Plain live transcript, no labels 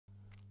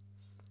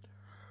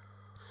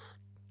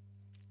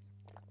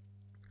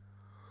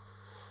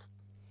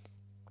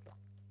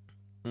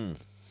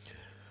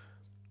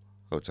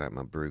Hold tight,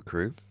 my brew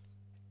crew.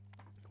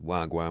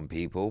 Wagwan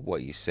people, what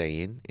are you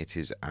saying? It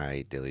is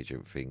I,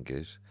 Diligent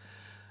Fingers.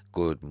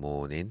 Good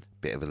morning.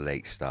 Bit of a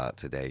late start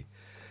today.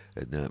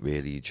 And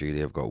really,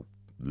 truly, I've got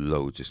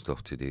loads of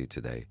stuff to do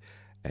today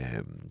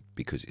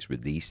because it's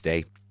release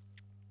day.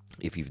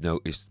 If you've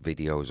noticed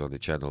videos on the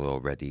channel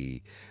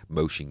already,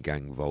 Motion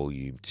Gang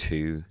Volume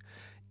 2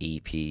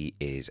 EP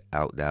is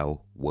out now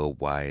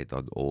worldwide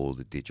on all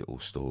the digital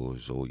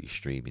stores, all your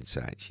streaming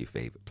sites, your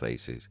favourite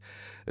places,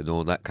 and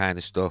all that kind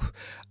of stuff.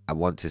 I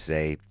want to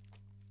say,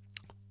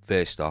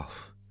 first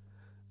off,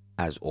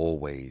 as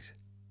always,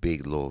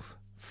 big love.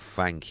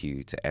 Thank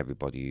you to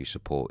everybody who's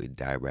supporting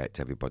Direct,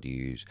 everybody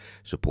who's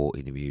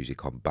supporting the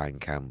music on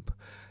Bandcamp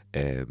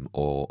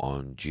or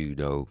on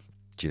Juno.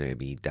 Do you know what I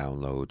mean?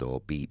 Download or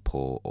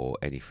Beatport or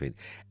anything.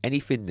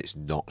 Anything that's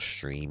not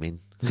streaming.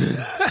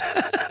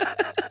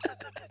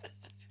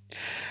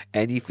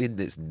 Anything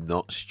that's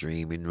not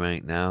streaming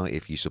right now,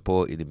 if you're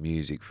supporting the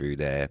music through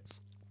there,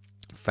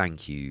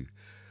 thank you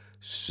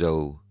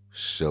so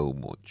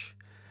much.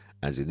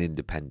 As an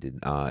independent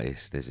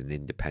artist, as an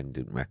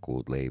independent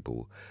record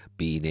label,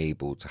 being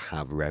able to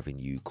have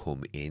revenue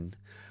come in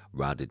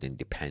rather than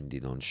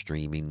depending on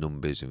streaming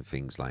numbers and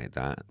things like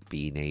that,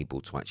 being able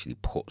to actually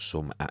put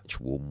some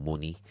actual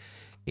money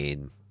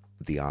in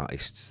the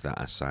artists that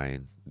are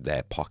signing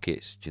their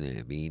pockets. Do you know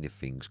what I mean? If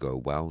things go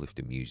well, if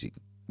the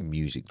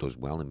music does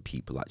well and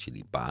people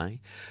actually buy,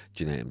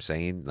 do you know what I'm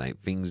saying?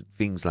 Like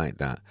things like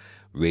that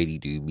really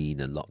do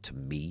mean a lot to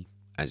me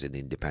as an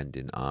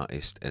independent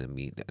artist,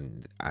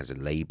 and as a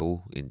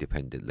label,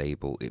 independent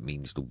label, it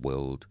means the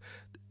world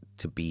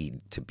to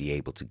be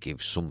able to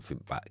give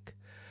something back,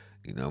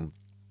 you know,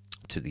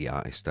 to the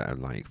artists that are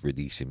like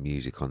releasing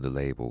music on the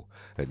label.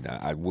 And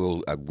I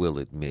will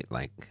admit,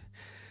 like,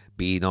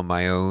 being on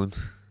my own,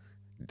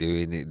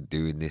 doing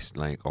this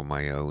like on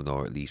my own,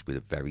 or at least with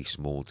a very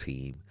small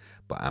team,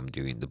 but I'm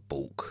doing the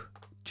bulk,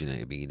 do you know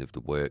what I mean, of the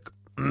work.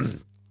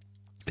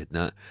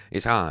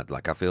 It's hard.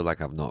 Like, I feel like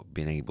I've not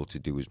been able to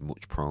do as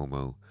much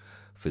promo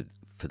for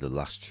the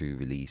last two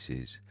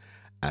releases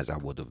as I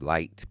would have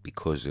liked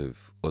because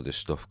of other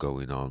stuff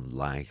going on,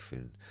 life,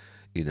 and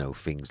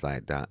things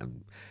like that,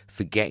 and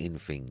forgetting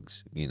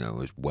things,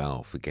 as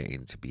well,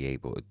 forgetting to be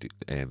able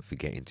to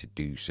forgetting to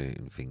do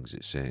certain things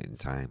at certain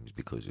times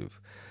because of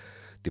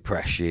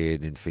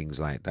depression and things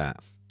like that.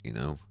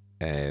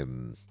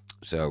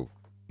 So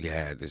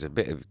yeah, there's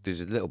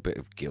a little bit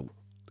of guilt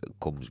that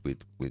comes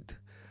with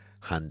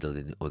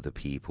handling other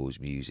people's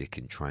music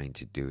and trying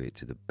to do it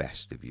to the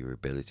best of your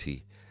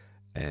ability.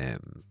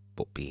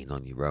 But being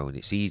on your own,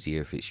 it's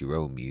easier if it's your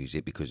own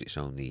music because it's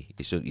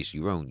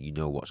your own. You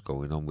know what's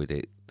going on with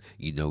it.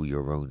 You know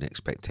your own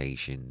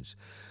expectations,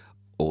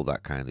 all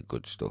that kind of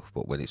good stuff.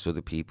 But when it's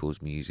other people's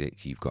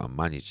music, you've got to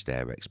manage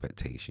their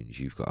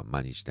expectations. You've got to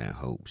manage their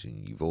hopes,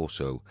 and you're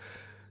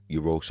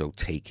also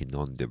taking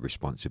on the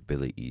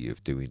responsibility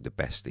of doing the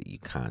best that you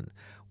can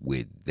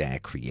with their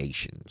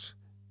creations.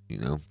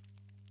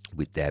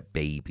 With their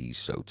babies,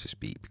 so to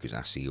speak, because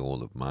I see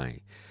all of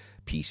my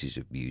pieces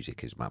of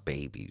music as my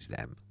babies.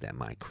 They're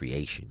my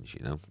creations,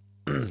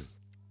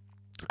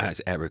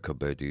 As Erica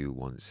Badu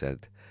once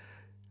said,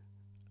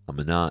 I'm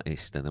an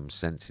artist and I'm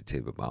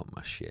sensitive about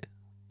my shit.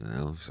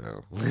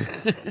 So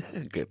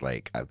good.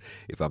 Like,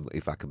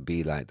 if I can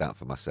be like that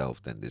for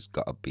myself, then there's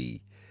got to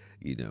be,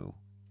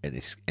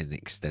 an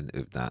extent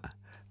of that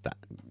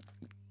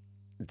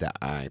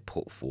I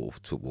put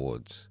forth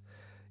towards,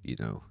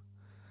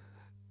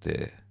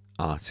 the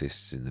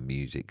artists and the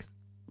music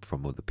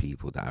from other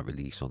people that I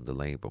release on the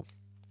label.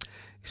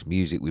 It's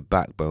music with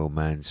backbone,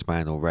 man.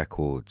 Spinal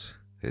Records,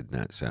 isn't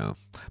that so?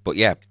 But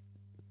yeah,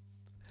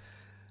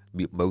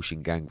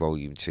 Motion Gang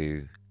Volume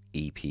 2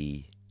 EP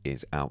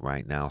is out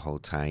right now.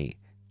 Hold tight.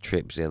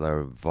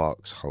 Tripzilla and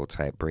Vox, hold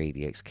tight.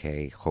 Brady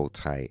XK, hold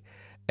tight.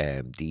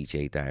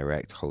 DJ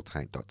Direct, hold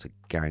tight. Dr.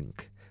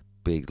 Gank,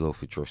 big love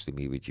for trusting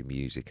me with your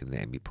music and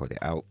letting me put it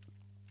out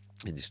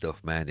and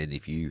stuff, man. And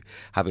if you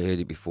haven't heard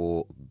it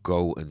before,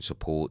 go and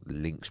support. The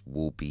links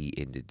will be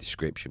in the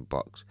description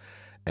box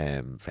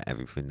for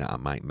everything that I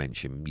might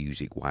mention,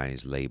 music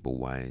wise, label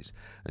wise,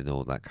 and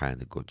all that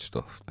kind of good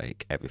stuff.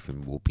 Like,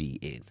 everything will be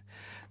in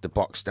the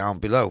box down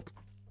below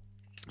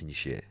and your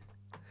shit.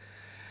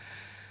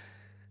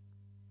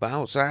 But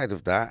outside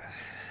of that,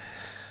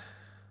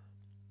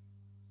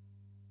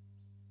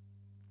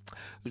 I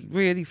was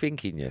really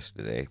thinking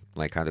yesterday,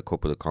 like, I had a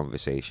couple of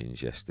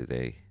conversations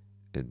yesterday,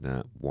 and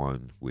that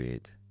one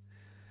with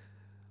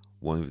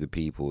one of the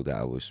people that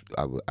I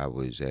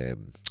was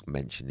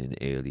mentioning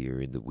earlier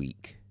in the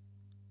week,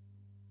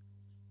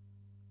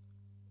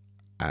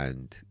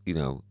 and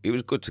it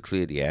was good to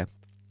clear the air,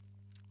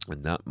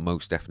 and that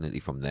most definitely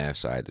from their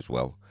side as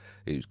well.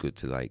 It was good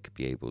to, like,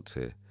 be able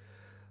to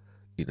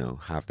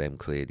have them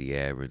clear the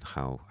air and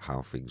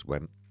how things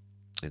went,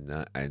 and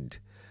that, and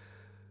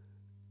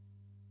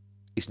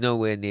it's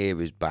nowhere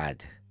near as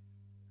bad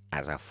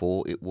as I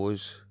thought it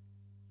was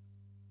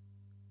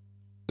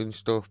and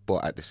stuff,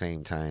 but at the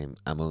same time,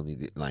 I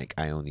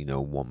only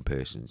know one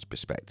person's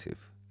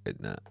perspective,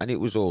 And it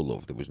was all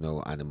love. There was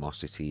no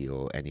animosity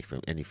or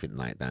anything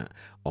like that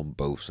on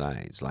both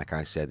sides. Like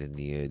I said in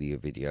the earlier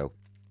video,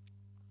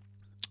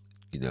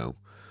 you know,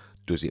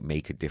 does it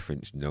make a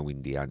difference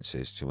knowing the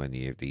answers to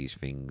any of these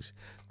things?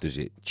 Does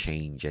it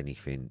change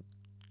anything,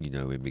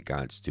 in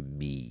regards to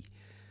me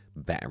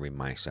bettering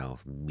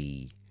myself,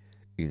 me,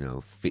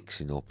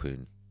 fixing up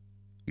and,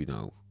 you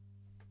know,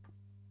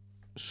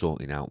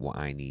 sorting out what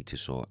I need to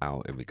sort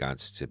out in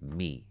regards to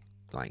me,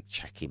 like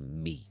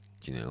checking me,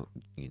 you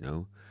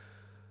know,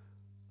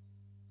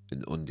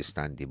 and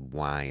understanding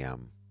why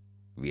I'm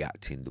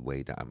reacting the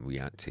way that I'm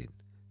reacting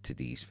to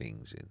these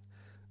things, and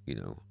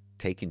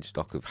taking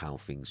stock of how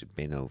things have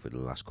been over the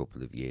last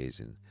couple of years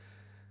and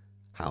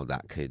how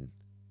that can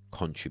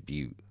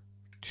contribute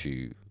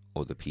to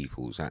other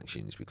people's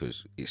actions,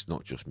 because it's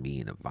not just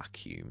me in a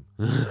vacuum.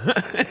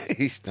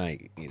 It's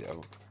like,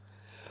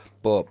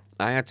 but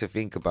I had to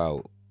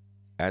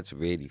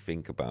really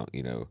think about,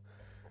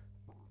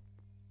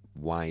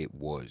 why it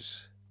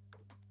was,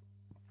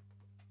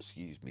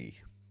 excuse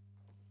me,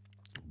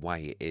 why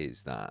it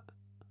is that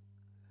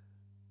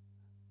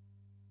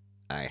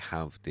I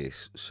have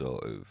this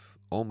sort of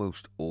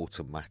almost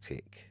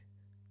automatic,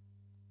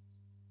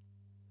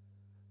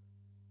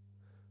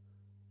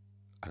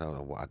 I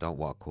don't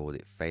want to call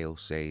it fail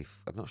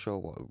safe. I'm not sure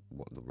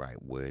what the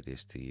right word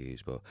is to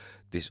use, but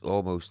this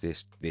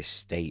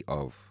state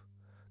of,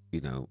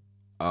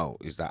 oh,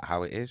 is that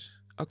how it is?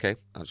 Okay,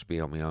 I'll just be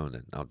on my own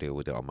and I'll deal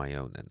with it on my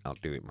own and I'll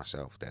do it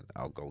myself then.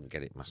 I'll go and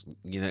get it myself.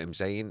 You know what I'm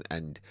saying?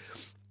 And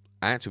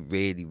I had to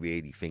really,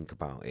 really think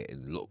about it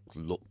and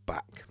look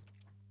back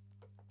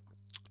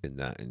in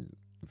that and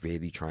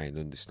really try and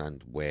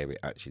understand where it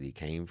actually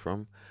came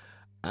from.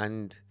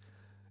 And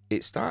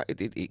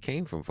it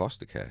came from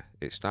foster care.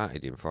 It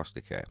started in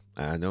foster care.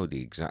 And I know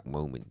the exact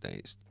moment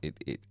that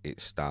it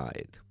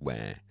started,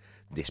 where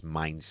this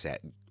mindset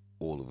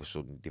all of a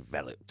sudden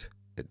developed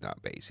in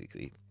that.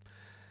 Basically,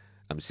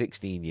 I'm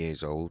 16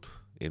 years old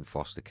in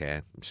foster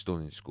care. I'm still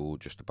in school,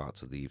 just about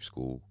to leave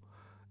school,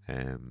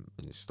 and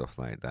stuff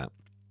like that.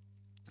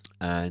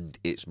 And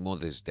it's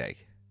Mother's Day.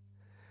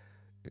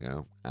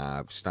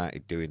 I've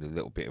started doing a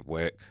little bit of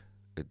work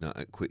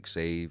at Quick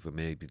Save. I'm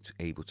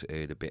able to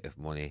earn a bit of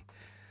money,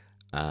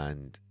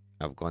 and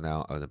I've gone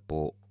out and I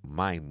bought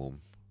my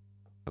mum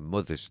a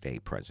Mother's Day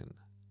present,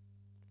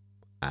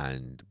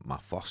 and my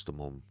foster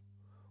mum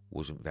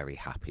wasn't very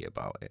happy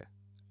about it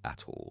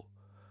at all.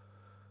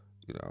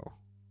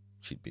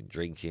 She'd been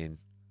drinking,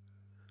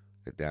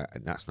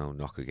 and that's no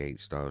knock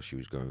against her. She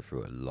was going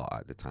through a lot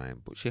at the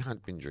time, but she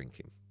had been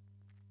drinking.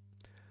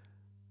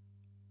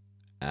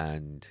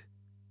 And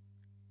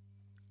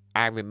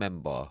I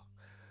remember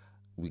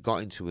we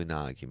got into an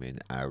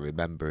argument. I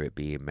remember it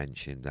being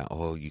mentioned that,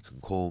 oh, you can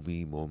call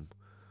me mum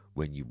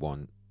when you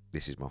want.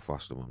 This is my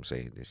foster mum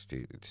saying this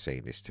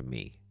to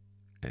me,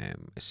 a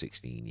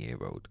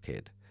 16-year-old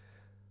kid.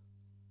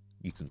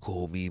 You can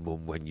call me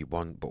mum when you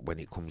want, but when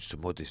it comes to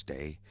Mother's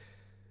Day,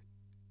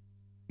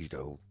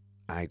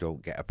 I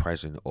don't get a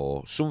present,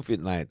 or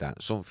something like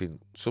that. Something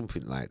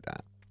like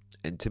that.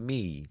 And to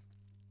me,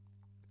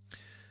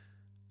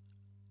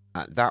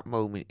 at that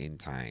moment in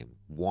time,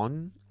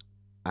 one,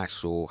 I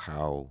saw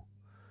how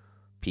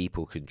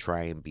people can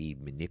try and be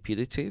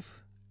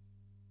manipulative.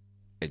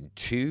 And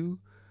two,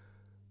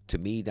 to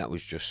me, that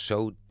was just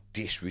so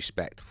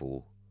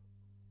disrespectful,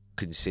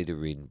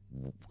 considering,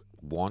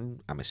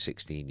 one, I'm a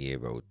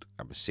 16-year-old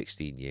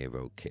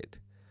kid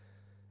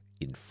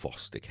in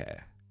foster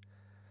care.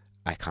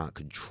 I can't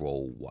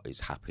control what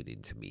is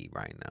happening to me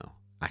right now.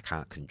 I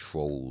can't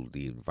control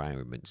the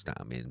environments that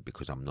I'm in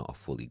because I'm not a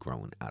fully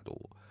grown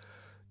adult.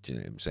 Do you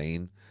know what I'm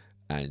saying?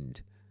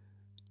 And,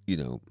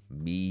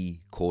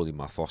 me calling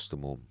my foster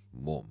mum,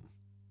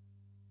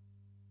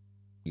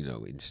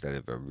 instead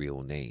of a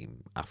real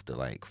name, after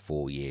like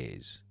 4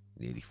 years,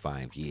 nearly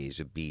 5 years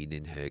of being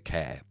in her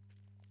care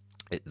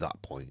at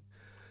that point.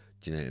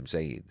 Do you know what I'm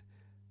saying?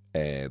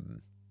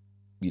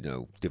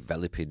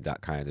 Developing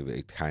that kind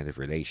of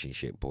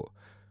relationship, but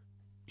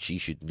she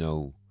should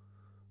know,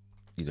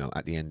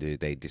 at the end of the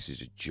day, this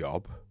is a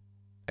job.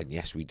 And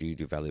yes, we do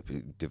develop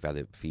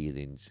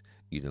feelings,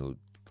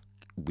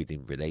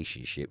 within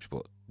relationships,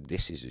 but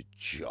this is a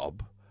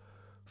job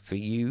for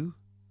you,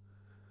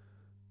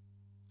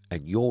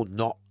 and you're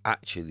not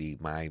actually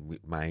my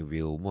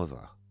real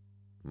mother.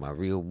 My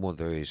real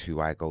mother is who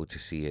I go to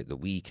see at the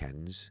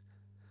weekends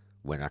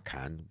when I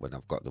can, when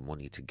I've got the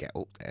money to get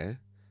up there,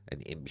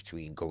 and in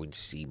between going to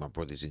see my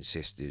brothers and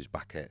sisters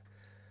back at,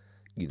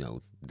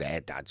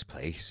 their dad's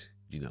place,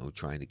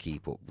 trying to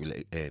keep up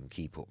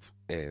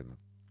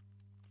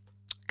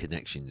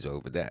connections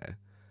over there.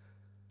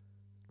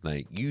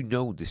 Like,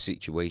 the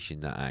situation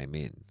that I'm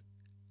in,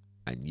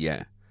 and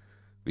yeah,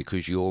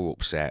 because you're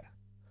upset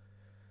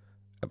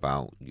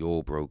about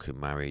your broken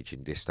marriage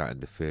and this, that,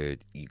 and the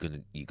third,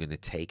 you're gonna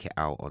take it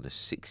out on a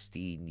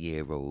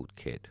 16-year-old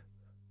kid.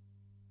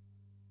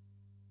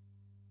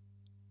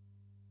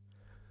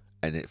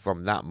 And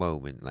from that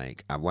moment,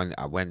 like, I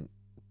went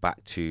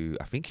back to,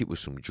 I think it was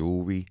some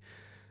jewelry,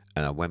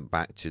 and I went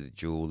back to the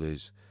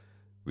jewelers,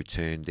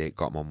 returned it,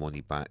 got my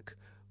money back.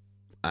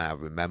 I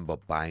remember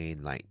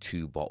buying like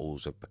 2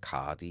 bottles of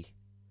Bacardi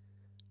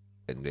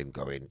and then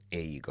going,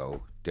 here you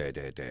go,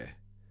 there.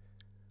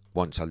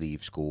 Once I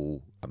leave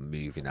school, I'm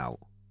moving out.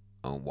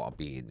 I don't want to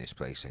be in this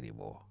place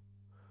anymore.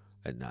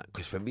 And that,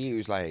 because for me, it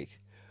was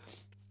like,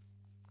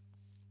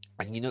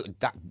 and you know,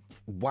 that,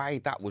 why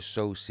that was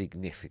so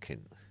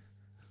significant.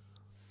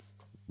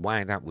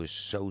 Why that was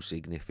so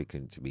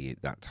significant to me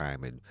at that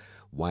time, and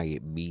why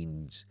it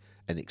means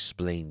and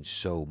explains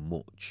so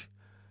much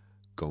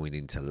going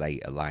into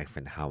later life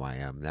and how I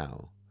am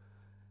now,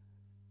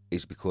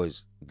 is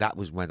because that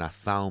was when I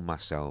found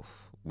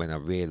myself, when I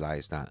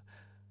realized that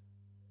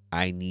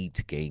I need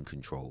to gain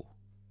control.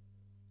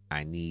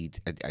 I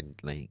need and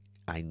like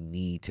I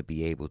need to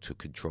be able to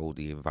control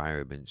the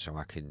environment so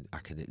I can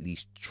at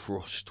least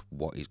trust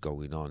what is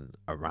going on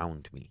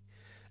around me.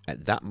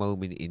 At that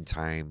moment in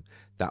time,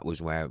 that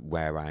was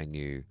where I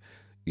knew,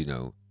 you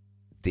know,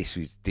 this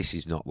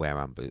is not where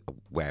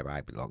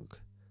I belong.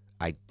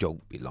 I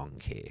don't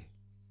belong here.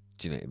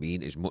 Do you know what I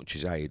mean? As much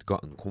as I had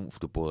gotten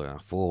comfortable and I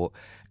thought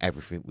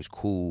everything was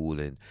cool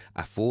and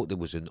I thought there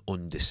was an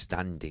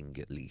understanding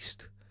at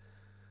least.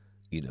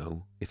 You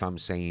know, if I'm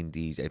saying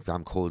these, if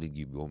I'm calling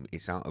you mum,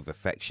 it's out of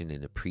affection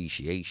and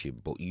appreciation.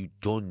 But you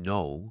don't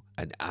know,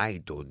 and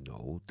I don't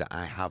know, that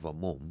I have a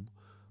mum,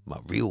 my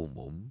real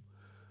mum,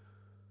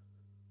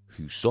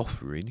 who's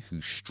suffering,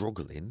 who's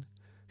struggling,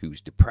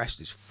 who's depressed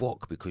as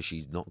fuck because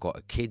she's not got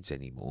her kids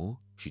anymore.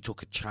 She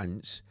took a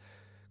chance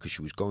because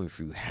she was going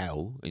through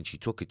hell, and she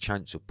took a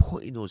chance of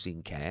putting us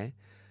in care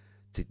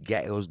to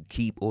get us,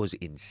 keep us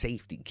in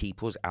safety,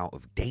 keep us out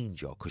of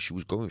danger because she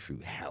was going through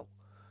hell.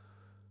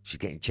 She's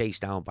getting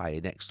chased down by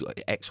an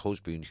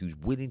ex-husband who's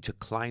willing to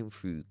climb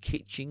through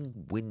kitchen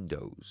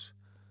windows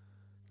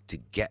to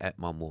get at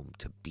my mum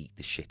to beat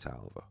the shit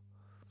out of her.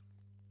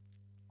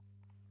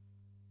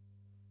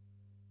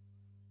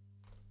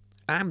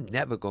 I'm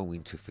never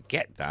going to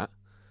forget that.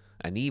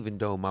 And even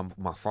though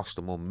my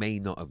foster mum may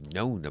not have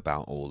known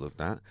about all of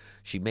that,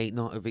 she may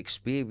not have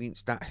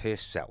experienced that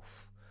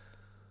herself.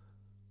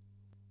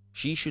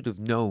 She should have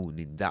known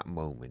in that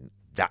moment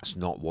that's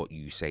not what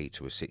you say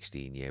to a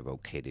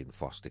 16-year-old kid in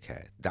foster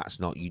care. That's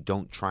not, you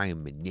don't try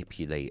and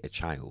manipulate a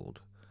child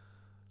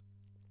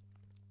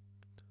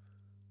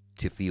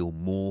to feel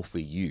more for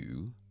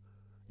you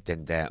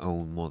than their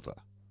own mother.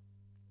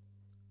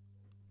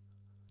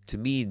 To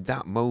me, in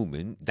that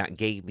moment, that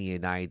gave me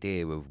an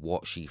idea of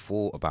what she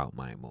thought about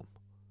my mum.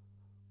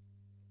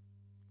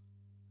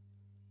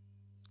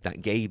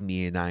 That gave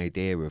me an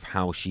idea of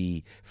how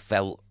she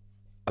felt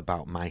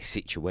about my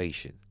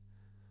situation.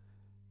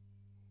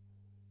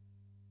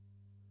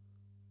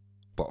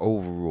 But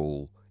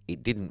overall,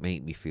 it didn't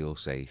make me feel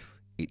safe.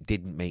 It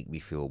didn't make me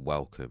feel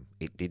welcome.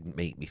 It didn't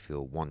make me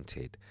feel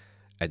wanted.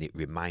 And it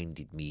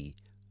reminded me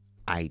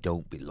I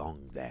don't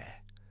belong there.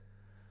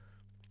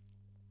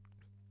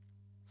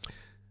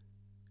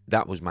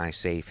 That was my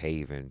safe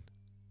haven.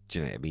 Do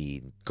you know what I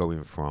mean?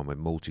 Going from a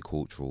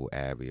multicultural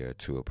area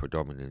to a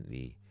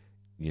predominantly,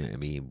 you know what I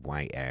mean,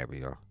 white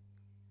area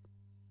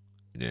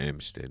in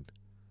Ermston,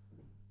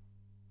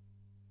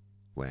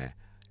 where,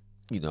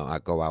 you know, I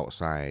go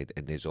outside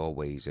and there's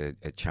always a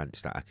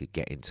chance that I could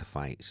get into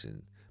fights,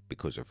 and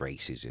because of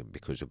racism,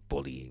 because of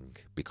bullying,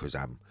 because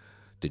I'm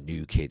the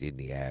new kid in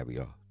the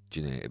area.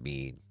 Do you know what I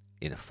mean?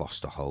 In a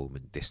foster home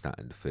and this, that,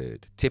 and the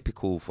third.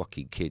 Typical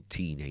fucking kid,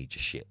 teenager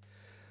shit.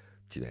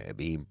 Do you know what I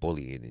mean?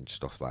 Bullying and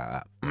stuff like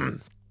that.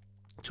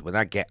 So when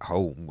I get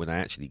home, when I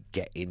actually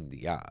get in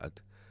the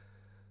yard,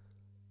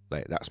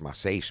 like, that's my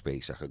safe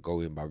space. I can go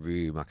in my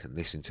room, I can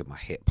listen to my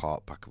hip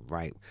hop, I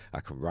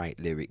can write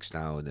lyrics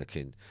down,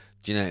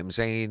 do you know what I'm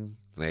saying?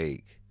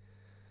 Like,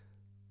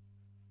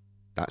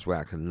 that's where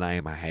I can lie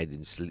in my head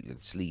and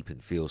sleep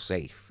and feel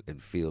safe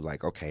and feel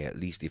like, okay, at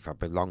least if I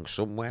belong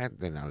somewhere,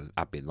 then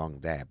I belong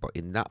there. But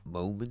in that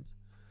moment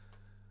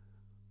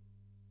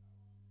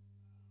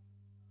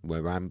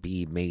where I'm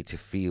being made to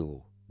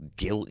feel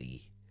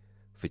guilty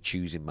for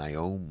choosing my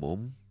own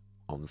mum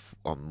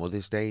on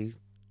Mother's Day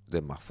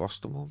than my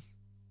foster mum,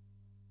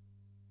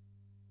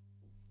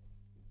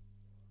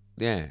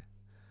 yeah.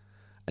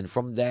 And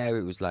from there,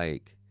 it was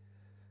like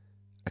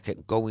I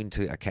kept going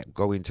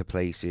to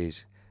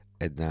places,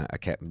 and I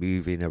kept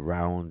moving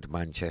around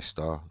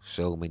Manchester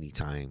so many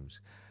times,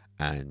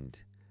 and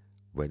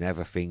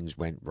whenever things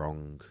went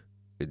wrong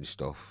and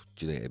stuff,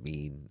 do you know what I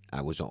mean?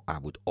 I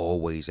would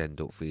always end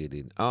up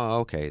feeling, oh,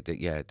 okay,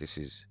 this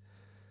is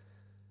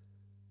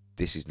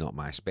not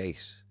my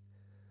space.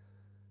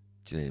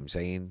 Do you know what I'm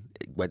saying?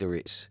 Whether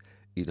it's,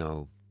 you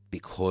know,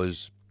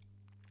 because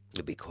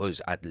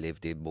I'd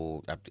lived in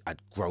more,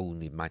 I'd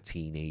grown in my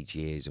teenage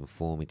years and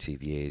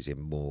formative years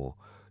in more,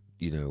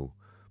 you know,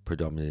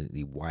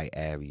 predominantly white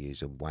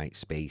areas and white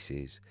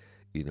spaces.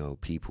 You know,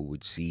 people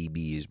would see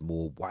me as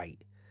more white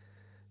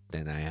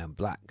than I am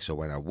black. So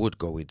when I would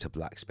go into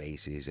black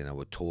spaces and I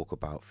would talk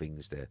about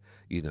things that,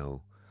 you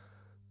know,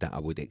 that I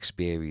would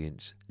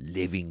experience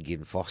living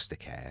in foster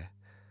care,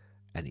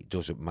 and it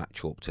doesn't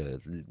match up to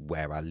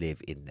where I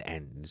live in the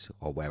ends,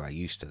 or where I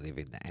used to live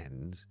in the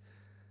ends,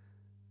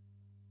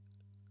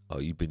 Oh,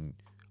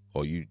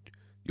 you're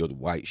the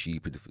white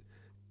sheep.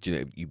 Do you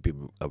know, you've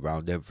been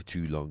around them for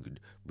too long,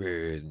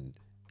 and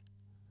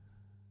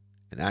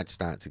I'd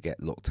start to get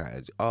looked at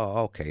as,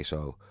 oh, okay,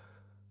 so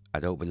I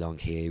don't belong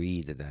here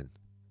either then.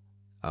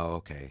 Oh,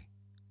 okay,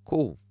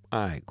 cool,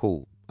 all right,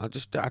 cool. I'll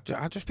just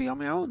be on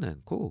my own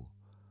then. Cool.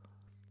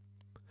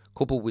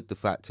 Coupled with the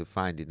fact of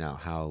finding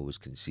out how I was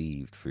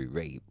conceived through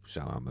rape,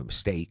 so I'm a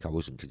mistake. I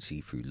wasn't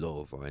conceived through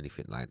love or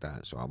anything like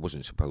that. So I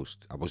wasn't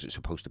supposed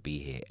to be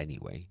here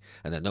anyway.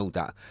 And I know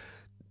that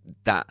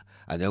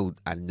I know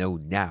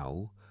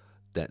now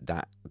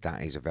that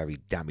is a very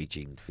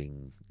damaging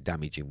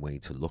way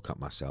to look at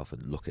myself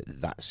and look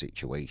at that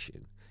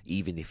situation,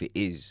 even if it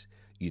is,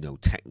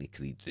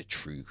 technically the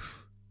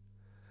truth.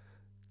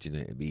 Do you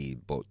know what I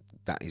mean? But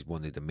that is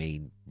one of the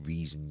main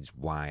reasons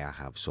why I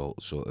have sort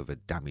of a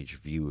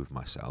damaged view of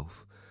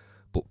myself.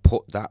 But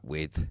put that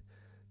with,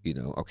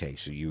 okay,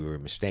 so you were a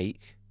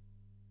mistake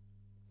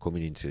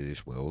coming into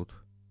this world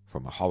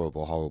from a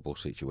horrible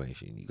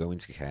situation. You go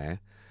into care,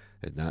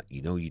 and that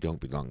you don't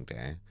belong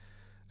there,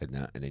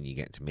 and then you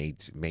get to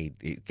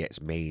it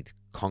gets made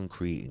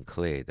concrete and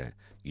clear that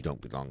you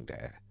don't belong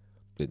there.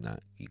 Then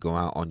that you go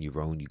out on your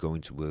own, you go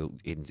into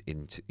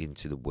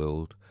the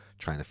world,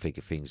 trying to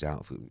figure things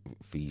out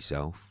for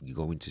yourself. You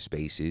go into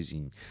spaces,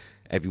 and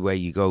everywhere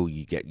you go,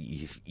 you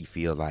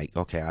feel like,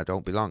 okay, I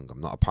don't belong.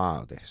 I'm not a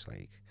part of this,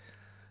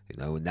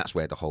 and that's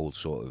where the whole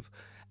sort of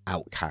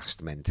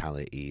outcast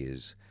mentality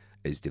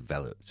is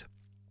developed.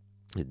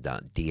 And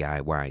that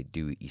DIY,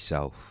 do it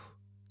yourself.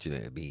 Do you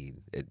know what I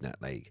mean? And that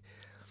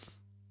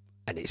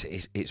and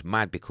it's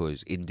mad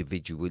because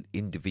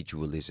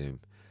individualism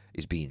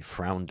is being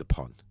frowned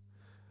upon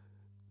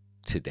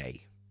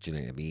today. Do you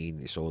know what I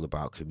mean? It's all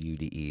about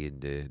community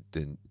and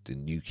the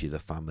nuclear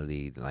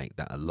family, like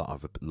that. A lot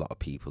of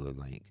people are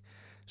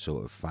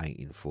sort of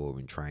fighting for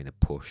and trying to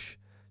push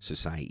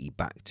society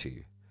back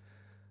to,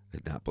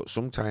 and that. But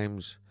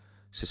sometimes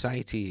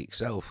society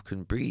itself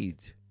can breed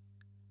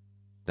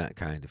that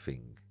kind of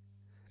thing,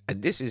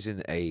 and this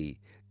isn't a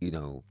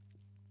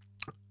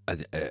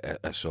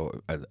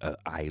sort of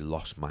I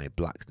lost my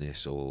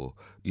blackness, or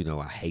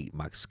I hate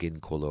my skin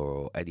color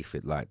or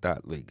anything like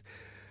that.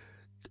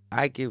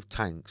 I give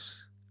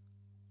thanks.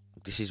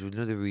 This is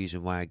another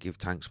reason why I give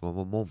thanks for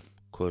my mum,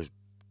 because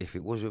if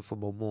it wasn't for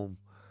my mum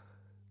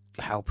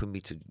helping me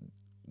to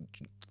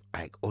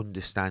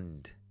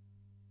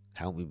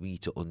helping me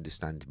to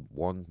understand,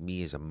 one,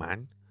 me as a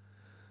man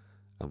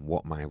and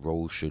what my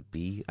role should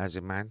be as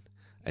a man,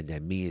 and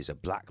then me as a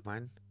black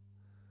man.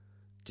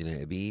 Do you know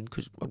what I mean?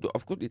 Because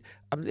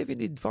I'm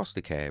living in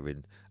foster care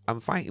and I'm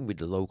fighting with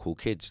the local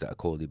kids that are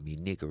calling me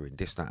nigger and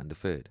this, that, and the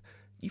third.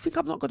 You think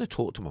I'm not going to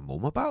talk to my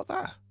mum about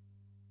that?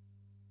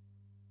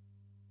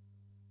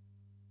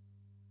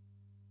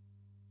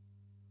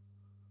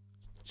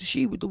 So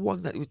she was the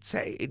one that would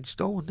set it in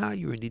stone. Now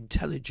you're an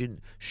intelligent,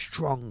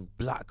 strong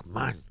black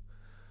man.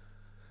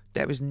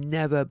 There has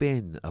never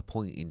been a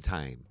point in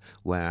time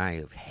where I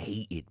have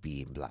hated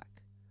being black.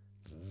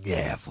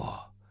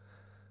 Never.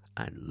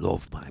 I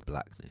love my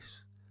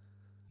blackness.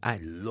 I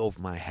love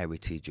my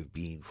heritage of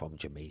being from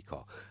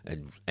Jamaica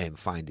and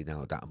finding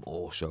out that I'm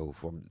also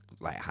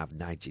have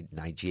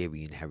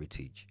Nigerian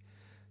heritage.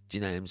 Do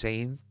you know what I'm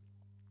saying?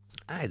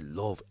 I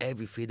love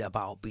everything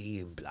about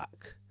being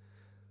black.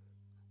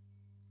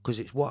 Because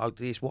it's what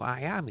I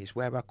am. It's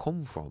where I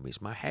come from.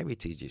 It's my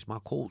heritage. It's my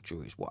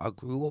culture. It's what I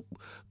grew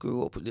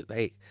up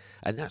like.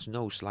 And that's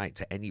no slight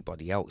to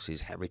anybody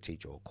else's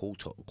heritage or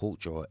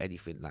culture or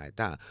anything like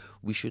that.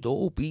 We should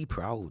all be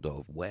proud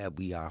of where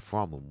we are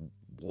from and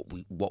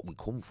what we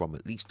come from.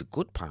 At least the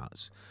good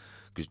parts.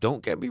 Because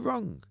don't get me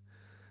wrong,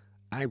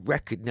 I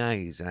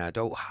recognise and I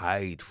don't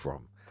hide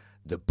from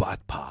the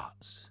bad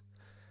parts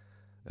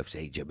of,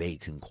 say,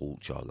 Jamaican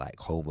culture, like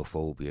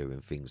homophobia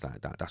and things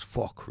like that. That's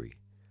fuckery.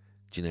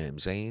 Do you know what I'm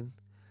saying?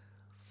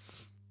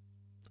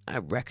 I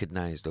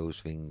recognise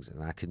those things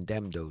and I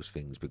condemn those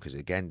things because,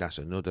 again, that's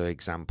another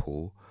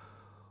example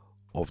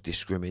of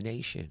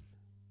discrimination.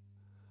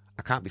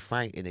 I can't be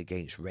fighting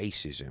against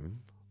racism,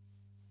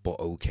 but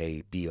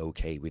be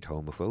okay with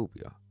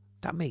homophobia.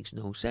 That makes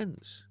no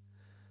sense.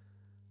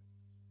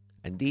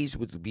 And these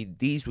would be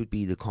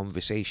the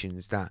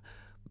conversations that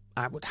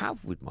I would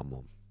have with my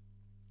mum.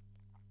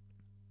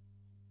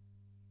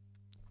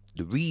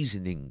 The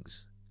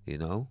reasonings,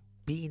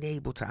 being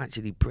able to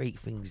actually break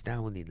things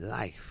down in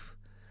life.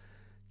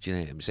 Do you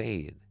know what I'm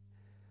saying?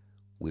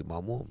 With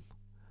my mum.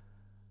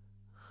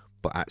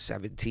 But at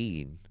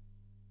 16,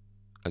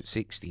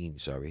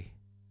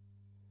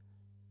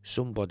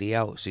 somebody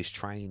else is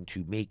trying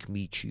to make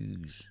me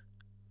choose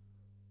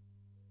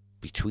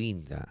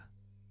between that.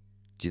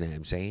 Do you know what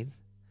I'm saying?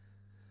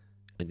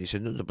 And it's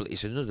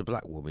another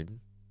black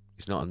woman.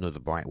 It's not another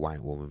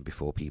white woman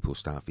before people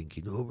start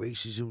thinking, oh,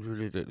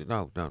 racism.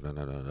 No.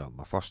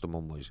 My foster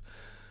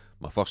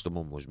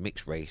mum was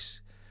mixed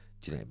race.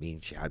 Do you know what I mean?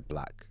 She had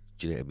black.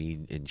 Do you know what I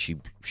mean? And she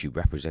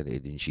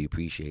represented and she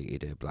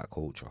appreciated her black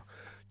culture.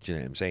 Do you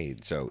know what I'm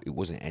saying? So it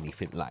wasn't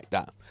anything like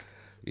that.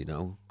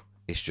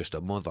 It's just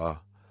a mother,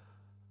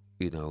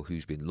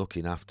 who's been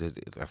looking after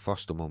a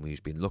foster mum who's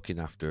been looking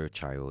after a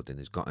child and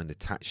has gotten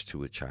attached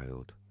to a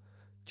child.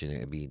 Do you know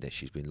what I mean? That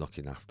she's been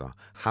looking after,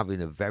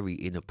 having a very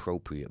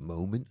inappropriate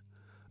moment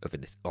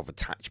of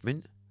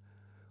attachment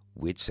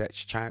with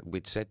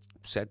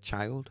said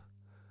child.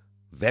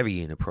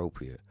 Very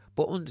inappropriate,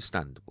 but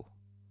understandable,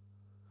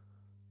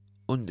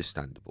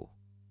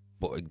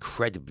 but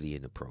incredibly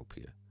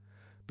inappropriate,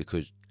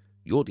 because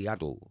you're the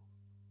adult,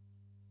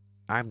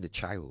 I'm the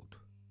child.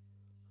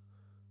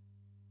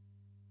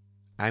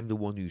 I'm the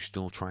one who's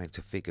still trying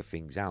to figure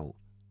things out.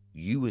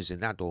 You as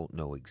an adult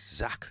know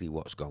exactly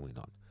what's going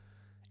on.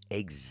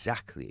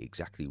 Exactly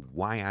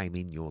why I'm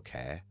in your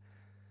care,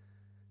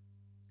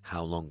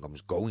 how long I'm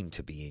going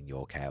to be in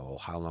your care, or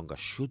how long I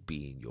should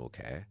be in your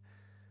care,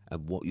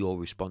 and what your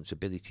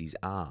responsibilities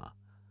are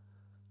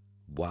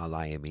while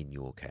I am in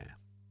your care.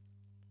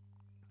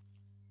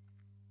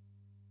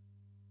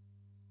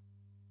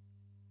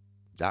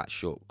 That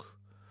shook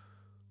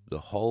the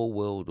whole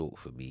world up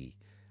for me,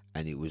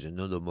 and it was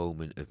another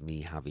moment of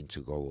me having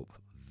to grow up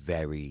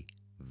very,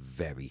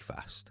 very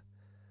fast.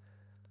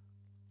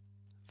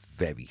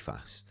 Very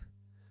fast.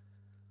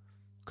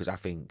 Because I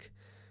think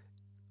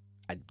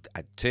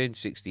I'd turned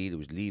 16, I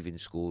was leaving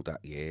school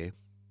that year.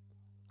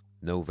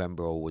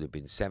 November I would have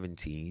been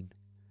 17.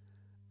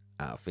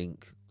 I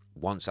think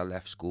once I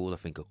left school, I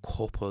think a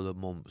couple of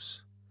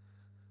months,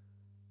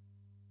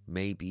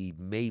 maybe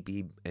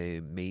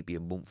a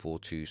month or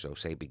two, so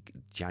say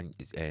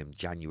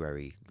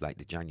January, like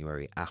the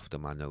January after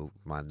my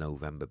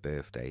November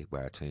birthday,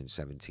 where I turned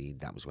 17,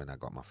 that was when I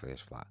got my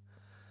first flat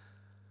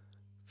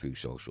through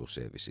social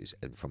services.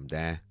 And from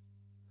there,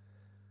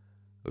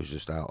 I was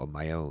just out on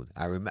my own.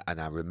 I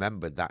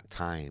remember that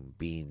time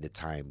being the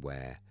time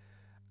where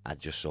I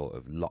just sort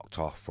of locked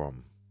off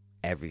from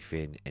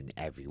everything and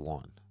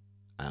everyone.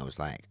 I was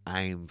like,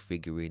 I'm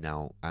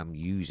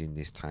using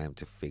this time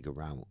to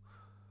figure out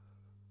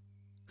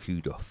who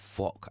the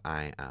fuck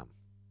I am.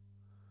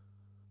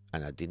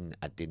 And I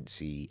didn't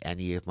see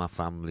any of my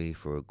family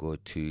for a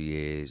good 2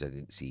 years. I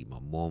didn't see my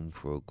mum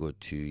for a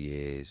good 2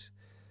 years.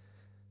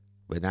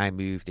 When I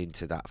moved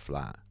into that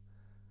flat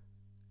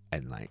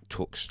and like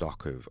took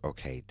stock of,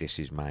 okay, this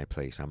is my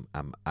place.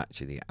 I'm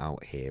actually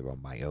out here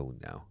on my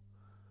own now.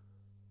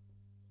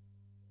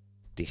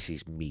 This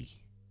is me.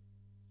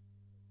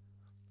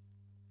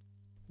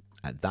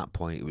 At that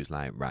point, it was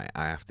like, right,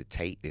 I have to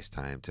take this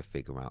time to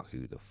figure out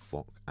who the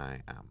fuck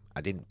I am.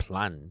 I didn't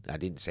plan. I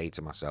didn't say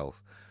to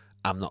myself,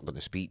 I'm not going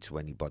to speak to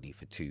anybody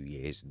for 2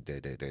 years.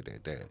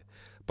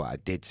 But I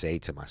did say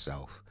to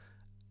myself,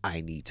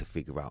 I need to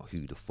figure out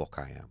who the fuck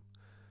I am.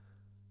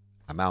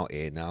 I'm out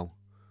here now.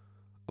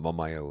 I'm on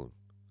my own.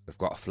 I've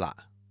got a flat.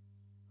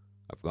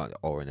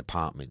 Or an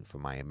apartment for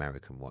my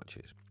American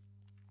watchers.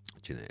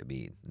 Do you know what I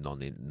mean?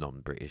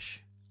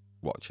 Non-British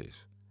watchers.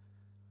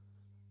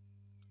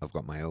 I've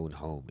got my own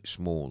home. It's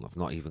small. I've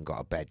not even got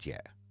a bed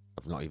yet.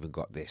 I've not even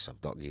got this.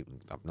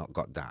 I've not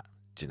got that.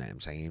 Do you know what I'm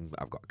saying?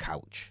 I've got a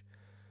couch,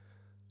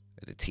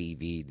 and a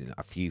TV, and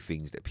a few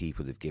things that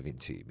people have given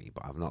to me,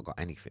 but I've not got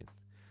anything.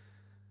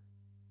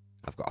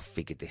 I've got to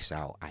figure this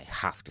out. I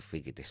have to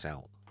figure this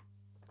out.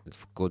 And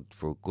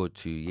for a good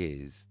 2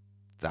 years,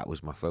 that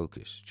was my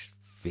focus. Just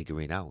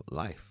figuring out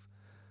life.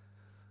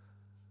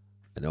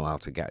 I know how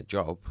to get a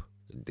job,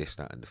 and this,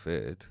 that, and the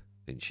third,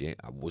 and shit.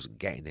 I wasn't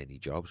getting any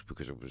jobs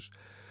because I was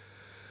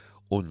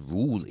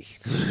unruly.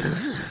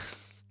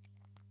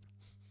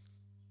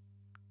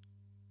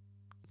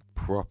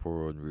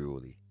 Proper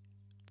unruly.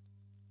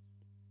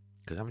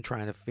 Because I'm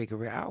trying to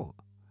figure it out.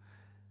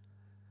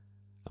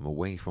 I'm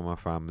away from my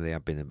family.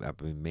 I've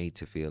been made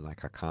to feel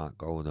like I can't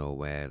go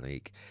nowhere.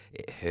 Like,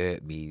 it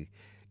hurt me,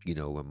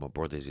 when my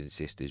brothers and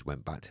sisters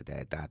went back to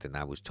their dad, and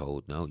I was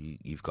told, no,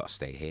 you've got to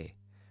stay here.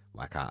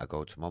 Why can't I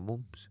go to my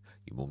mum's?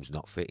 Your mum's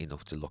not fit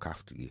enough to look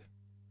after you.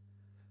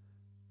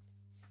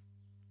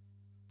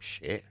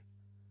 Shit.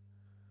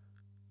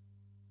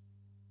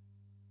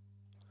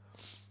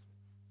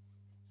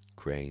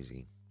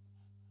 Crazy.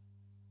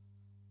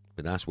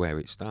 But that's where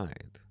it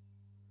started.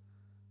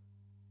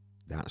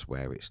 That's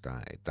where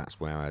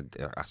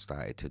I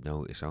started to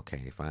notice,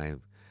 okay, if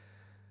I'm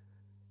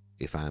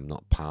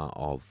not part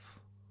of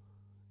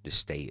the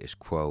status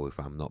quo, if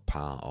I'm not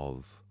part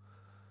of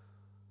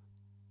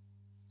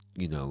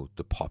what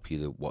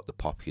the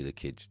popular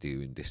kids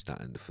do and this, that,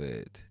 and the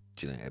third,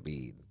 do you know what I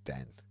mean?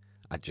 Then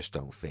I just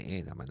don't fit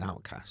in. I'm an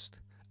outcast.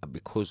 And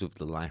because of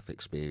the life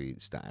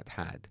experience that I'd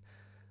had,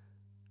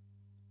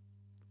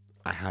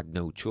 I had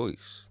no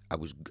choice. I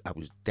was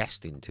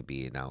destined to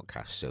be an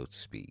outcast, so to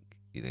speak.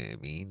 You know what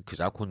I mean? Because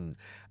I couldn't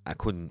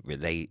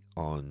relate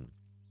on,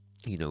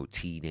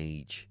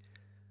 teenage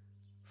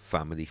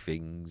family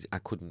things. I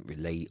couldn't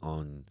relate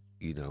on,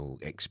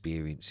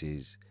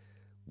 experiences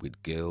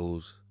with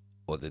girls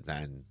other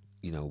than,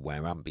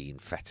 where I'm being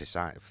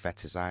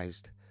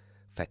fetishized,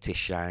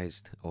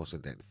 also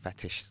then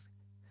fetish,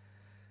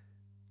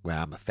 where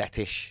I'm a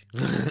fetish.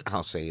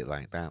 I'll say it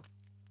like that.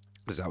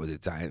 Because that was the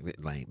time,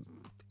 like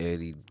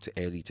early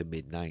to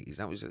mid 90s.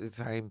 That was at the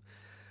time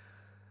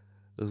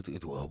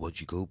Well,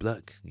 once you go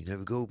black, you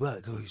never go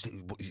black. Oh,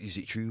 is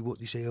it true what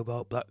they say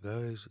about black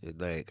guys? And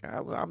like,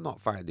 I'm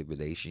not finding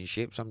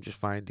relationships. I'm just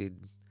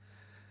finding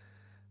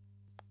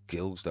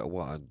girls that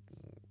want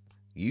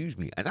to use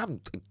me.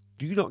 And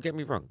do not get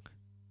me wrong.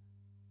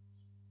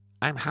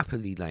 I'm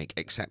happily like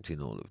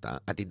accepting all of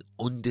that. I didn't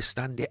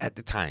understand it at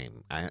the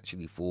time. I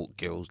actually thought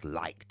girls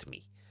liked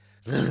me.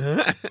 Do you know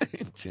what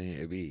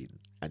I mean?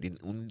 I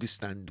didn't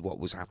understand what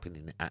was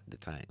happening at the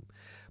time,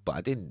 but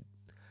I didn't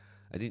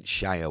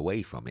shy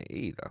away from it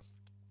either.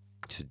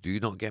 So do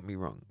not get me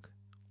wrong.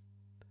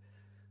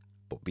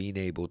 But being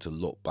able to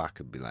look back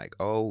and be like,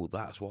 oh,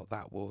 that's what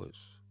that was.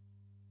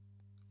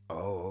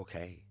 Oh,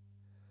 okay.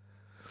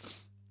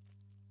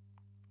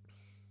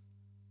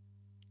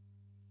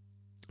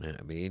 You know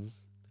what I mean?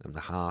 I'm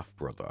the half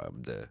brother.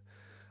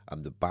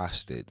 I'm the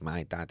bastard.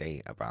 My dad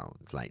ain't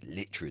around. Like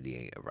literally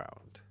ain't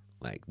around.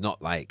 Like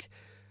not like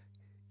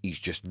he's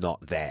just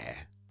not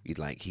there.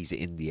 He's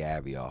in the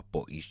area,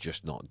 but he's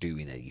just not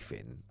doing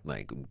anything.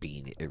 Like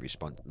being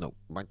irresponsible. No,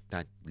 my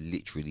dad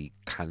literally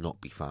cannot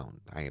be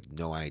found. I have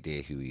no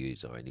idea who he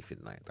is or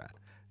anything like that.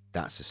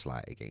 That's a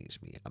slight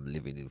against me. I'm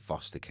living in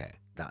foster care.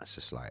 That's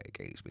a slight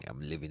against me. I'm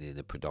living in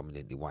a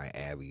predominantly white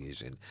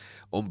areas, and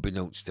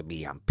unbeknownst to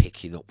me, I'm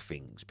picking up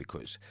things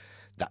because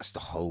that's the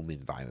home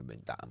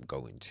environment that I'm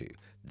going to.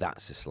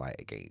 That's a slight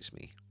against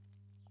me.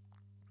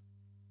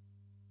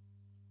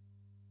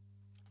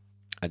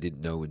 I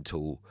didn't know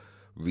until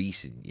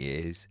recent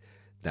years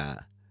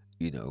that,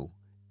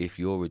 if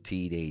you're a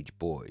teenage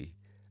boy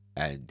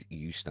and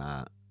you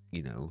start,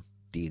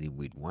 dealing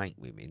with white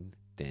women,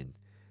 then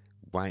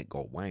white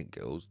got white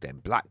girls, then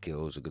black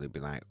girls are gonna be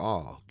like,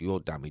 oh, you're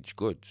damaged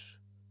goods.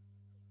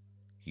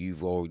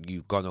 You've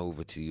gone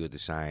over to the other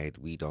side.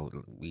 We don't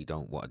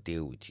want to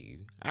deal with you.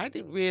 I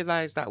didn't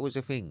realise that was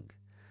a thing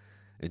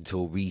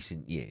until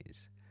recent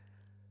years.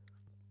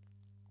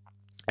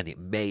 And it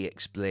may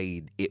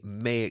explain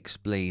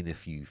a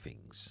few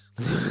things.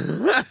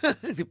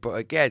 But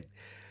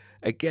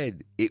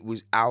again, it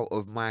was out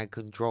of my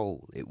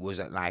control. It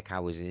wasn't like I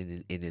was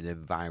in an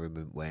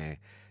environment where,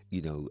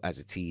 as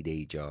a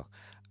teenager,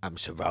 I'm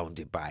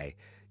surrounded by,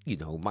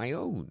 my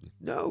own.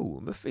 No,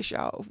 I'm a fish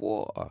out of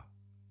water.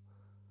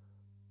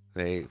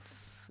 Like,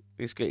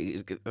 it's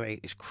great.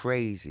 It's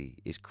crazy.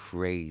 It's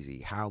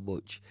crazy how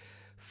much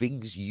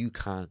things you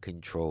can't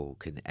control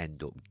can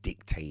end up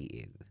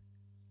dictating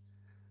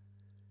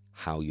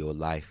how your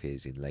life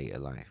is in later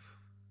life.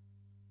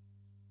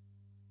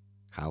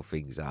 How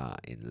things are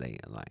in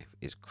later life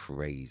is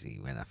crazy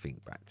when I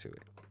think back to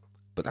it.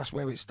 But that's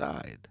where it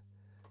started.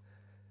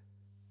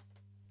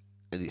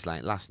 And it's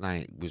like last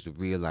night was the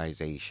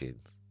realization.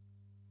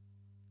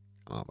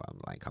 Oh,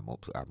 I'm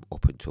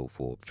up until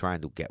 4. I'm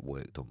trying to get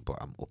work done, but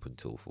I'm up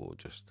until 4,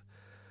 just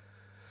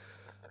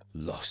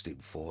lost in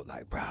thought.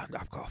 Like, bruh,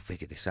 I've got to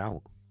figure this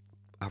out.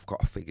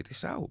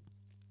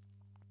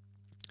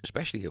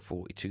 Especially at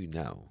 42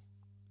 now.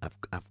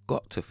 I've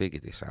got to figure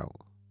this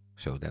out.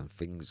 So then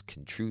things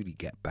can truly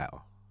get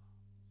better.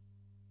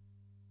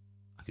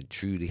 I can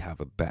truly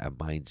have a better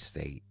mind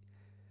state,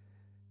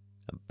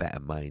 a better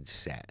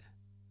mindset,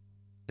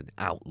 an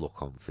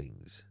outlook on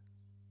things.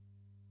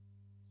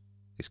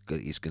 It's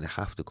going to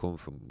have to come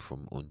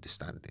from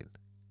understanding.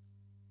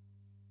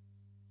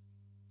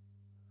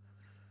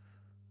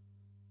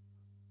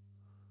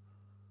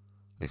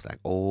 It's like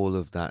all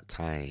of that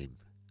time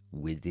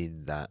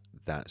within that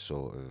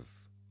sort of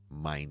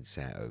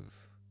mindset of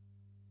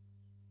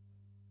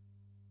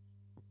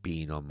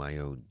being on my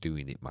own,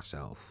 doing it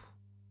myself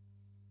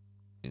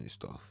and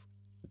stuff,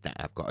 that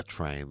I've got to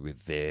try and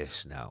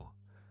reverse now.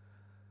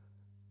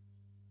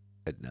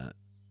 And that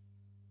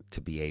to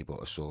be able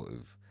to sort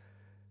of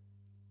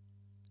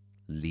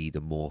lead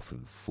a more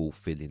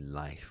fulfilling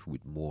life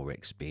with more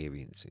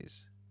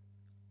experiences.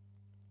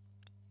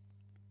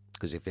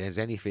 Because if there's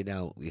anything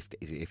out,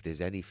 if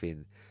there's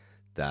anything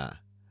that,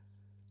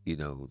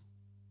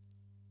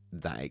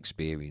 that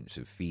experience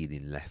of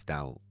feeling left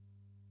out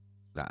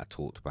that I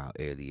talked about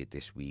earlier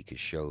this week has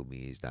shown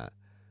me, is that,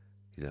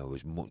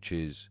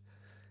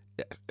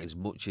 as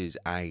much as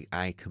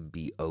I can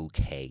be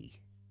okay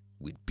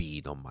with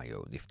being on my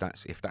own, if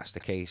that's the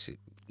case,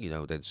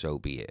 then so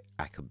be it.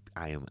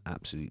 I am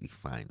absolutely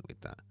fine with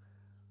that.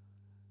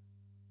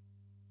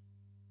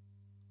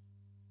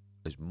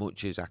 As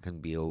much as I can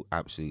be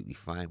absolutely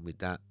fine with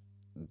that,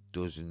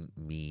 doesn't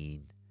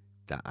mean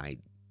that I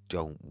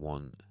don't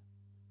want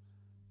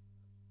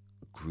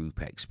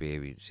group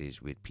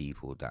experiences with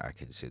people that I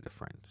consider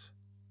friends,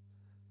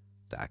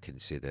 that I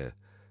consider,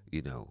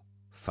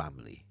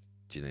 family.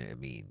 Do you know what I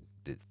mean?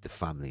 The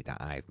family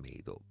that I've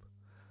made up.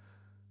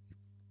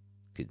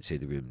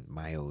 Considering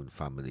my own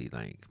family,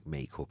 like,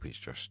 makeup is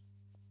just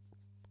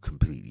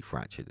completely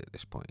fractured at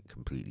this point,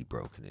 completely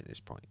broken at this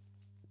point.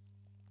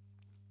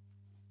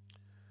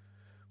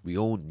 We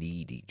all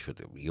need each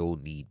other. We all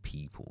need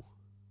people.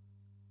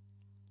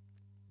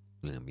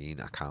 You know what I mean?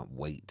 I can't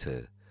wait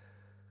to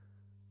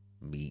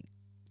meet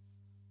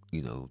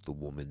the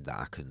woman that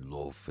I can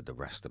love for the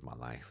rest of my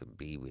life and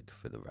be with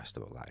for the rest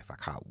of my life. I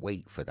can't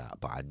wait for that,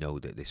 but I know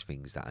that there's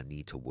things that I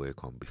need to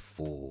work on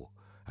before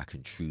I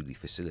can truly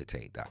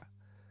facilitate that,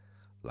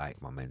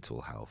 like my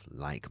mental health,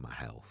 like my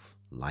health,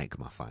 like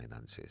my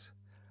finances.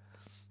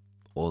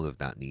 All of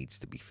that needs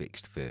to be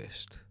fixed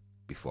first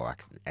before I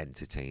can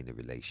entertain a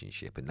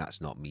relationship. And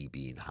that's not me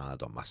being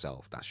hard on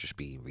myself, that's just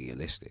being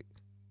realistic.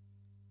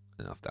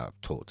 And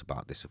I've talked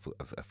about this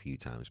a few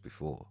times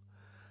before.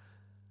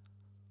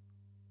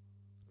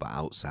 But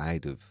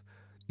outside of,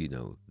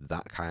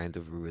 that kind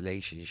of a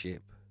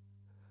relationship,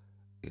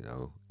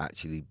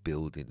 actually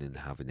building and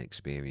having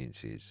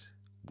experiences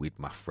with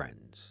my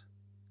friends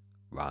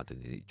rather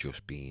than it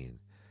just being,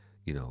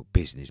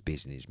 business,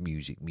 business,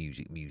 music,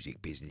 music,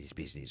 music, business,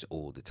 business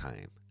all the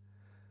time,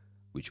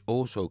 which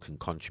also can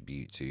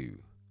contribute to,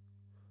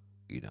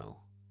 you know,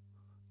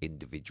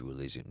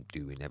 individualism,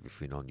 doing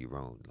everything on your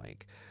own,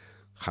 like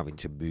having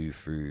to move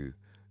through,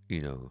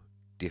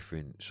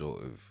 different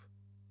sort of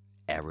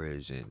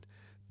errors and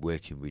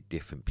working with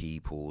different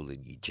people,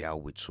 and you gel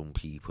with some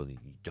people and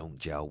you don't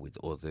gel with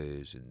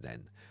others, and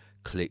then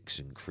cliques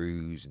and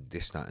crews and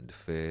this, that, and the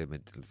firm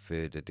and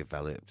further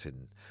developed,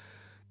 and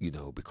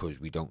because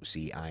we don't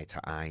see eye to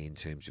eye in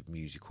terms of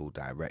musical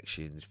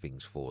directions,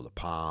 things fall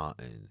apart.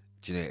 And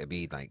do you know what I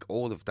mean? Like,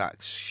 all of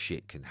that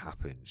shit can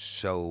happen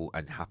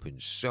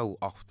happens so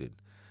often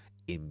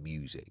in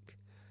music.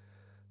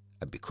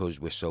 And because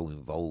we're so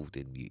involved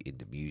in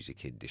the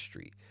music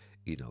industry,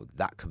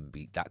 that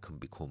can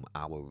become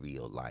our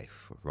real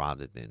life,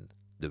 rather than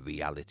the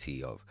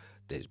reality of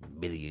there's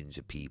millions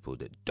of people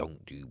that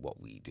don't do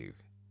what we do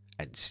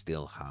and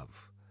still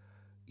have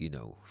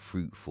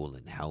fruitful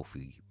and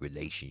healthy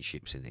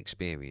relationships and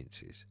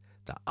experiences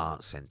that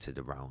aren't centered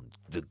around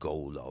the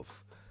goal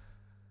of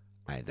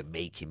either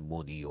making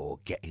money or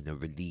getting a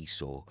release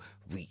or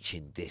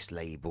reaching this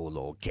label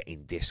or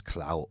getting this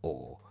clout,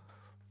 or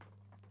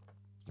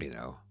you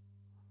know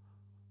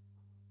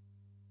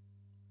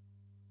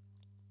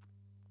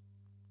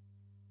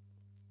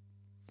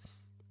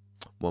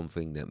one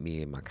thing that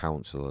me and my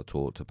counsellor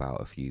talked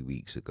about a few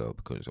weeks ago,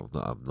 because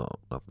I've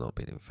not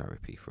been in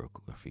therapy for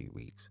a few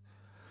weeks.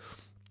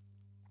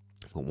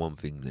 But one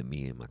thing that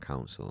me and my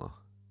counsellor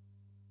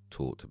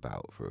talked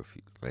about for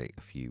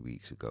a few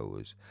weeks ago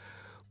was,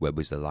 when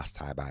was the last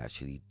time I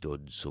actually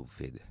done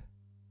something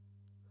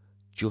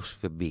just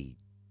for me,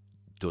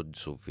 done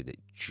something that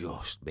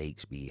just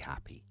makes me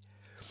happy?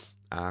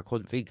 And I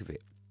couldn't think of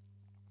it.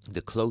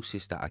 The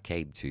closest that I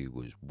came to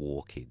was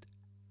walking,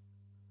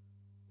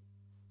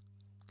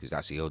 because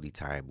that's the only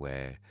time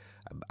where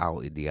I'm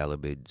out in the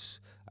elements.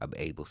 I'm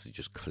able to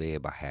just clear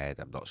my head.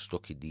 I'm not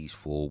stuck in these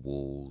four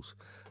walls,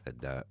 and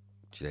that.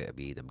 Do you know what I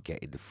mean? I'm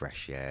getting the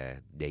fresh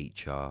air,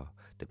 nature,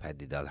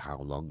 depending on how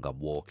long I'm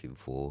walking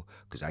for.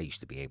 Because I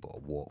used to be able to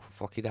walk for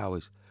fucking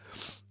hours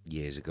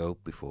years ago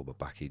before my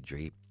back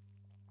injury.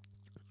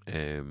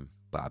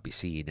 But I'd be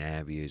seeing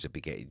areas, I'd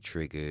be getting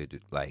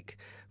triggered, like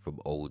from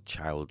old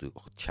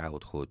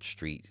childhood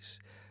streets.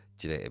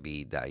 Do you know what I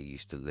mean? That I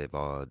used to live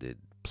on and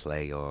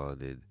play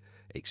on, and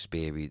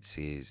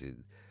experiences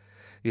and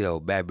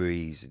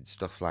memories and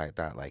stuff like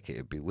that. Like,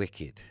 it'd be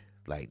wicked.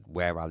 Like,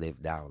 where I live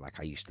now, like,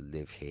 I used to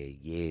live here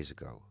years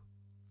ago.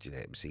 Do you know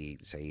what I'm saying?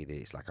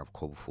 It's like I've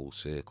come full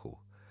circle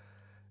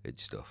and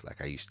stuff.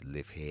 Like, I used to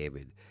live here,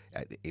 and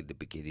in the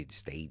beginning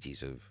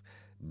stages of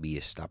me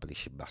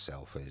establishing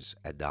myself as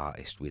an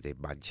artist within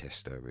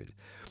Manchester, and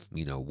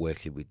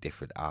working with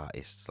different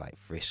artists like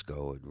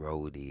Frisco and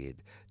Rody,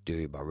 and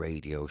doing my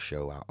radio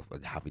show out of,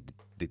 and having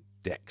the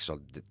decks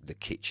on the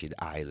kitchen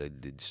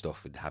island and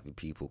stuff, and having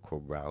people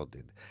come round,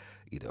 and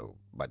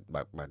my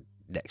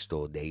next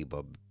door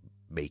neighbour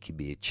making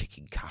me a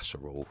chicken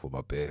casserole for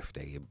my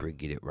birthday and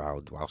bringing it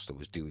round whilst I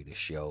was doing a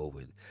show,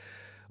 and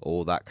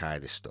all that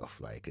kind of stuff.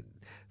 Like, and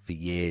for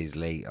years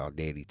later,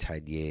 nearly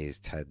 10 years,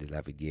 10,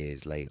 11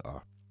 years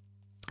later,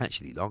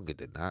 actually longer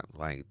than that,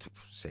 like,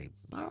 say,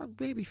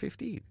 maybe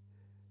 15,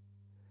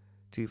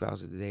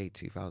 2008,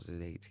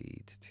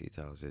 2018,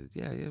 2000,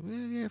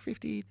 yeah,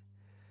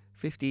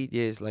 15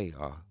 years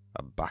later,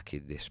 I'm back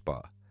in this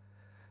spot,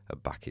 I'm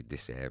back in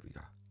this area,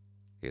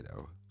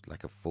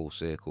 like a full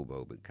circle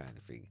moment kind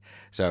of thing.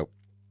 So,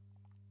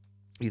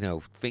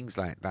 things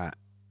like that,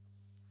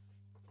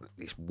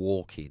 this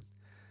walking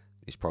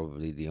is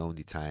probably the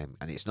only time,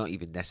 and it's not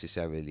even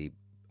necessarily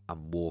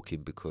I'm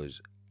walking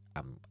because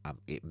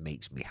it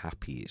makes me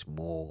happy. It's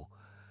more,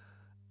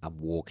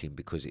 I'm walking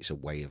because it's a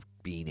way of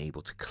being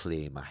able to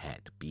clear my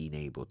head, being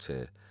able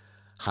to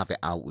have it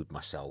out with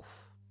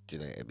myself. Do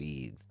you know what I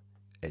mean?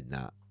 And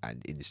that,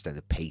 and instead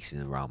of pacing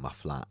around my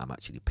flat, I'm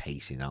actually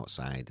pacing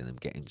outside, and I'm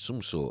getting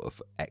some sort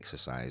of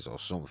exercise or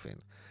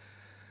something.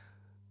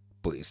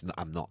 But it's not.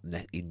 I'm not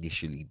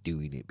initially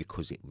doing it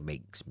because it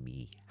makes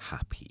me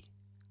happy,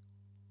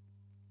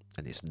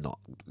 and it's not.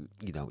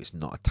 It's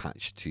not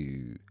attached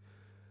to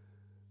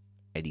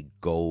any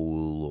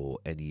goal or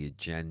any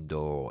agenda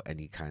or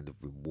any kind of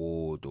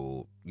reward,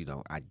 or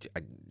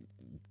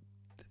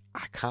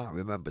I can't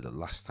remember the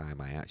last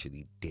time I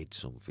actually did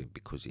something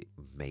because it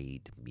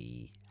made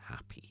me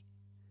happy.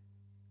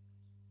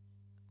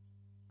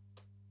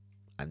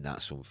 And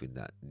that's something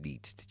that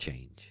needs to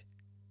change.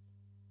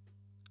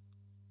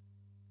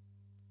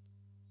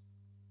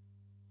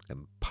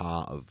 And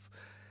part of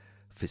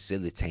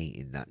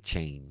facilitating that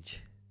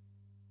change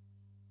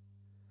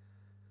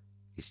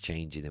is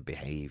changing a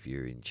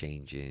behavior and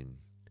changing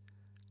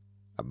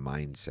a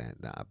mindset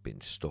that I've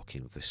been stuck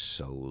in for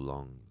so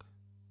long.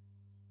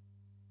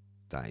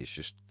 That is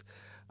just,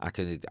 I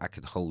can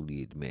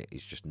wholly admit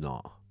it's just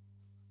not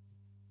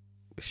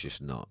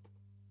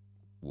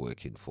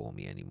working for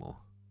me anymore.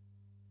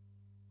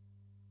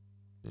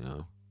 You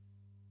know?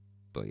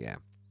 But yeah.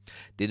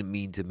 Didn't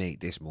mean to make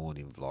this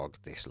morning vlog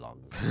this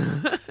long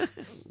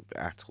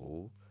at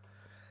all.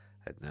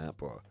 And that,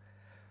 but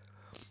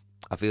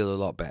I feel a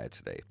lot better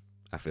today.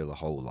 I feel a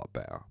whole lot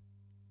better.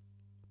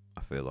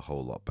 I feel a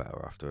whole lot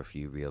better after a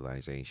few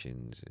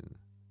realizations and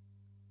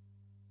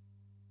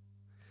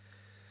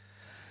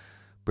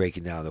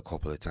breaking down a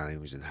couple of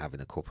times and having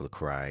a couple of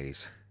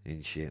cries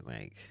and shit.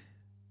 Like,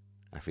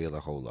 I feel a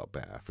whole lot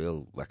better. I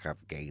feel like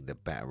I've gained a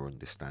better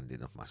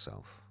understanding of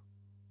myself.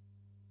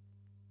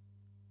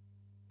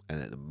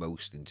 And at the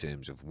most, in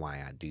terms of why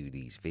I do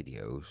these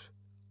videos,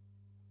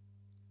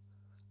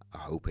 I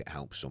hope it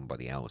helps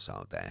somebody else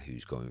out there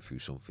who's going through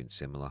something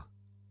similar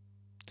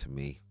to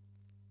me.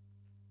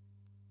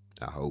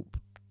 I hope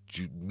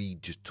me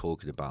just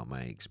talking about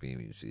my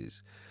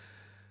experiences,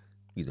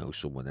 you know,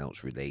 someone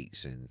else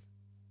relates and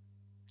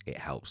it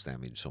helps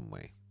them in some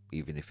way,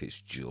 even if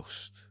it's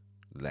just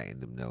letting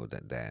them know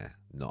that they're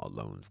not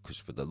alone. Because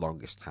for the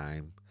longest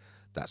time,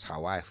 that's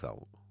how I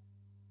felt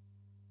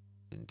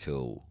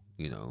until,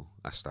 you know,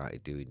 I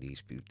started doing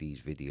these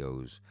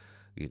videos,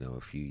 you know,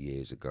 a few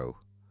years ago.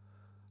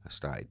 I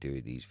started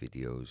doing these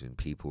videos and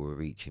people were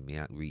reaching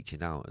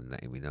out and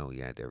letting me know,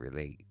 yeah, they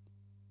relate.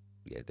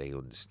 Yeah, they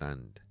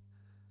understand.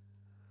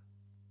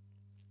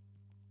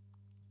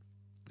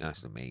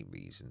 That's the main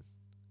reason.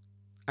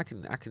 I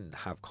can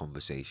have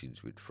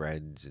conversations with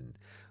friends and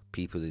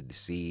people in the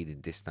scene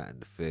and this, that,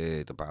 and the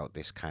third about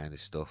this kind of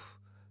stuff.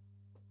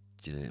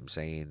 Do you know what I'm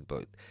saying?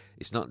 But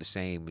it's not the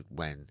same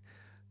when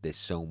there's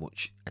so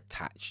much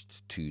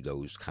attached to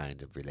those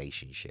kind of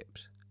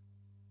relationships.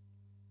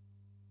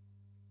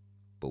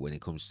 But when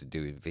it comes to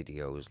doing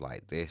videos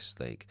like this,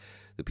 like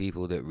the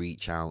people that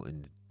reach out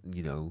and,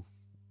 you know,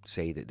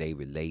 say that they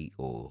relate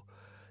or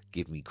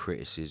give me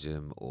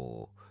criticism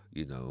or,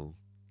 you know,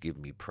 give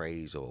me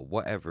praise or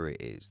whatever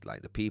it is,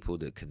 like the people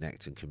that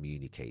connect and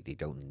communicate, they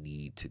don't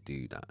need to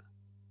do that.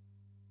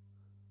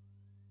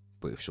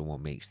 But if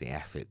someone makes the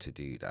effort to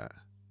do that,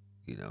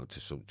 you know,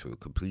 to a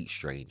complete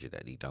stranger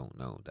that they don't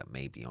know, that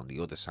may be on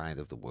the other side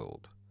of the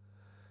world,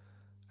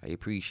 I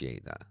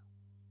appreciate that.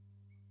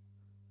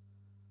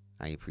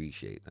 I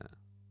appreciate that,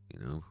 you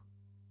know.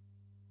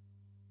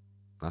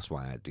 That's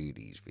why I do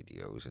these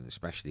videos, and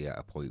especially at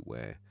a point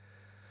where,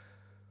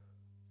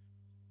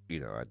 you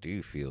know, I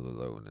do feel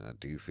alone and I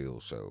do feel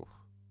so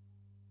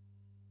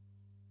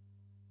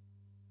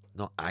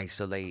not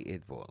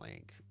isolated, but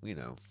like, you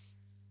know,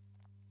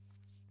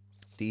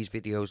 these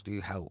videos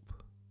do help.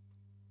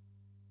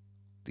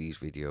 These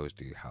videos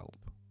do help.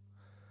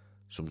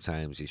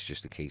 Sometimes it's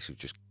just a case of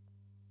just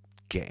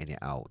getting it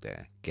out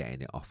there,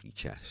 getting it off your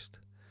chest,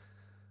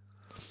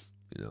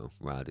 you know,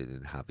 rather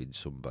than having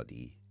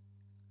somebody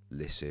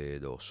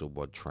listen or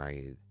someone try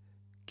and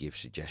give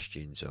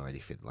suggestions or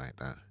anything like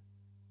that.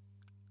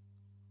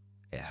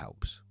 It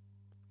helps.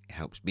 It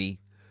helps me,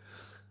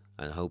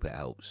 and I hope it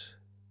helps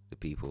the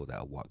people that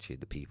are watching,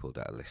 the people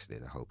that are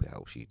listening. I hope it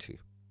helps you too.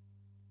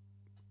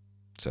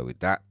 So with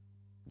that,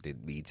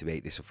 didn't mean to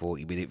make this a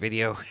 40-minute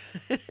video,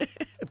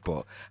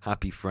 but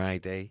happy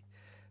Friday.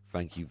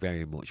 Thank you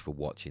very much for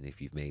watching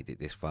if you've made it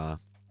this far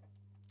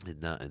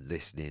and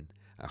listening.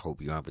 I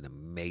hope you have an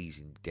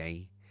amazing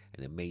day,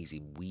 an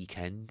amazing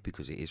weekend,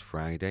 because it is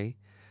Friday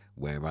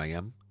where I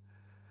am.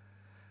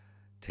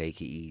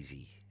 Take it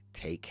easy.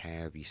 Take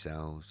care of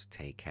yourselves.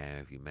 Take care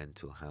of your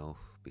mental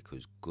health,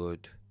 because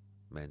good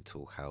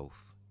mental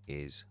health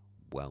is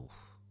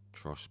wealth.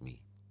 Trust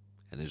me.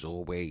 And as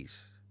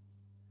always,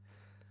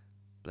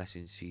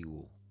 blessings to you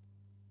all.